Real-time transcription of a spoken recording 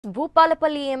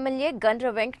Bhupalpally MLA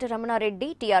Gandra Venkataramana Reddy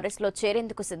TRS లో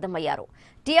చేరేందుకు సిద్ధమయ్యారు.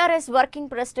 TRS వర్కింగ్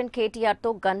ప్రెసిడెంట్ KTR తో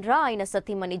గండ్రా ఆయన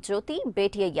సతీమణి జ్యోతి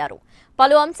భేటీ అయ్యారు.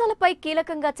 పలు అంశాలపై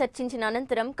కీలకంగా చర్చించిన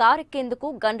అనంతరం కారెక్కేందుకు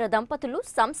గండ్ర దంపతులు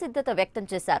సంసిద్ధత వ్యక్తం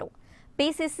చేశారు.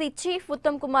 PCC చీఫ్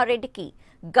ఉత్తమ్ కుమార్ రెడ్డికి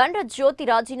గండ్ర జ్యోతి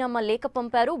రాజీనామా లేఖ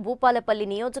పంపారు. భూపాలపల్లి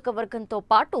నియోజకవర్గంతో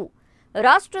పాటు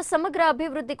రాష్ట్ర సమగ్ర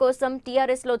అభివృద్ధి కోసం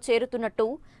TRS లో చేరుతున్నట్టు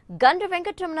గండ్ర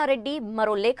వెంకటరమణ రెడ్డి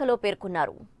మరో లేఖలో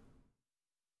పేర్కొన్నారు.